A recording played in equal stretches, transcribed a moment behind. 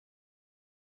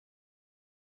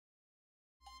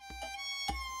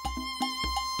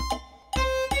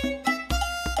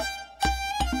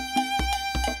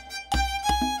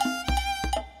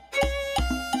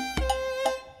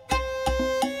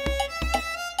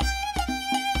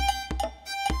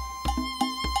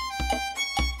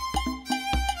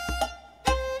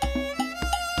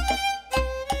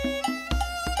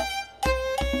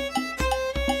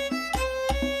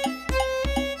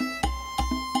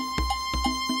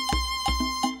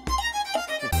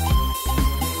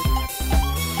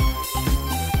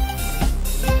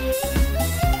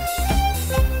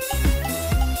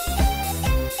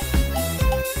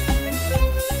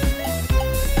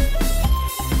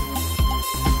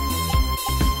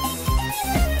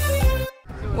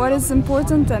What is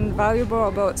important and valuable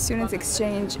about student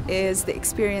exchange is the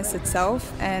experience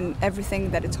itself and everything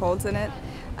that it holds in it.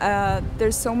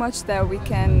 There's so much that we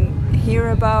can hear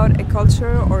about a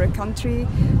culture or a country,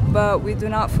 but we do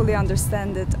not fully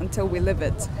understand it until we live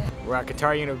it. We're at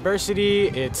Qatar University.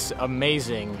 It's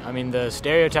amazing. I mean, the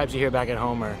stereotypes you hear back at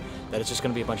home are that it's just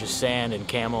going to be a bunch of sand and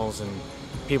camels and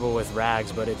people with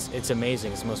rags, but it's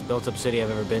amazing. It's the most built-up city I've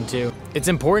ever been to. It's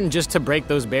important just to break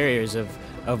those barriers of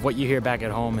what you hear back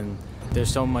at home, and there's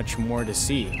so much more to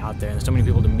see out there. There's so many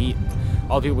people to meet.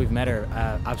 All the people we've met are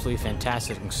absolutely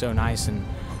fantastic and so nice, and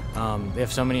they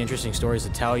have so many interesting stories to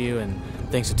tell you and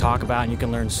things to talk about, and you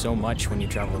can learn so much when you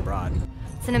travel abroad.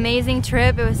 It's an amazing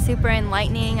trip. It was super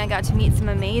enlightening. I got to meet some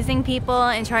amazing people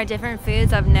and try different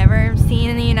foods I've never seen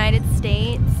in the United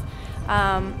States.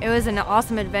 It was an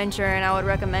awesome adventure, and I would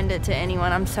recommend it to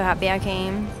anyone. I'm so happy I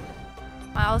came.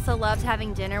 I also loved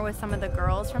having dinner with some of the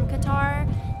girls from Qatar.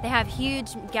 They have huge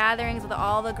gatherings with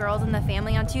all the girls in the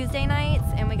family on Tuesday nights,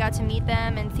 and we got to meet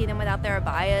them and see them without their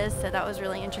abayas, so that was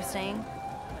really interesting.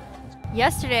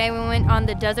 Yesterday we went on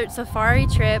the desert safari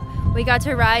trip. We got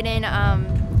to ride in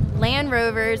Land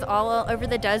Rovers all over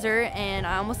the desert, and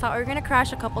I almost thought we were going to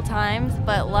crash a couple times,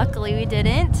 but luckily we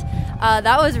didn't.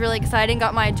 That was really exciting,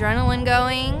 got my adrenaline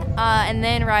going, and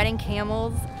then riding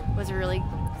camels was really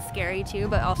scary too,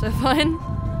 but also fun.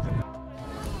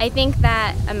 I think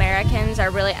that Americans are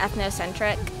really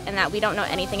ethnocentric and that we don't know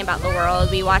anything about the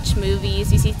world. We watch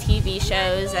movies, we see TV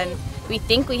shows, and we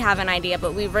think we have an idea,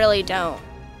 but we really don't.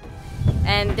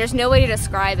 And there's no way to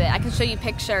describe it. I can show you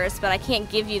pictures, but I can't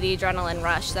give you the adrenaline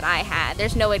rush that I had.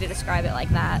 There's no way to describe it like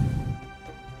that.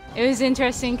 It was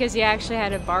interesting because you actually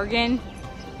had a bargain,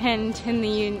 and in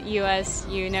the U.S.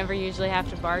 you never usually have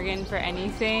to bargain for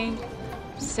anything.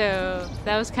 So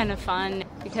that was kind of fun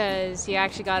because you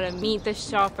actually got to meet the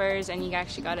shoppers and you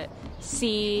actually got to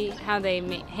see how they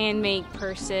hand make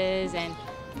purses and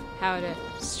how to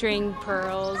string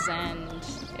pearls, and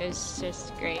it was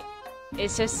just great.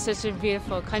 It's just such a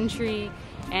beautiful country,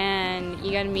 and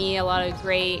you got to meet a lot of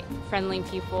great, friendly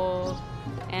people,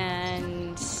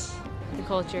 and the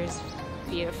culture is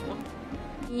beautiful.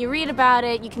 You read about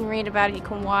it, you can read about it, you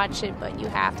can watch it, but you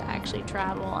have to actually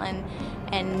travel and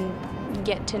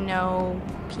get to know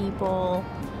people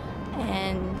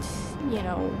and, you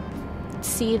know,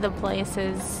 see the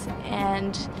places,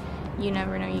 and you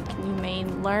never know, you may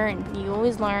learn. You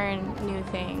always learn new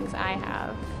things. I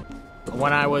have.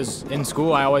 When I was in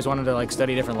school, I always wanted to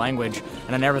study a different language,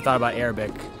 and I never thought about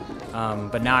Arabic.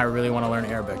 But now I really want to learn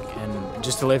Arabic, and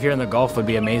just to live here in the Gulf would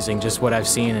be amazing. Just what I've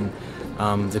seen,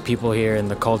 and the people here, and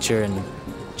the culture, and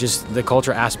just the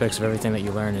culture aspects of everything that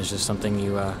you learn is just something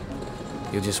you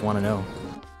just want to know.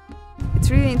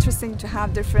 It's really interesting to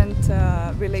have different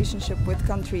relationship with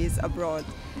countries abroad.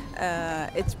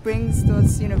 It brings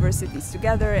those universities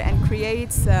together and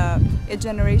creates a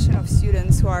generation of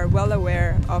students who are well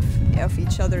aware of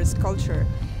each other's culture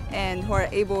and who are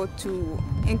able to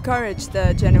encourage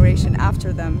the generation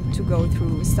after them to go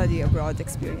through study abroad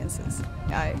experiences.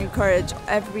 I encourage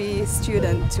every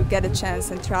student to get a chance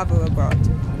and travel abroad.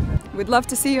 We'd love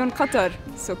to see you in Qatar,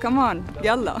 so come on,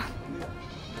 yalla!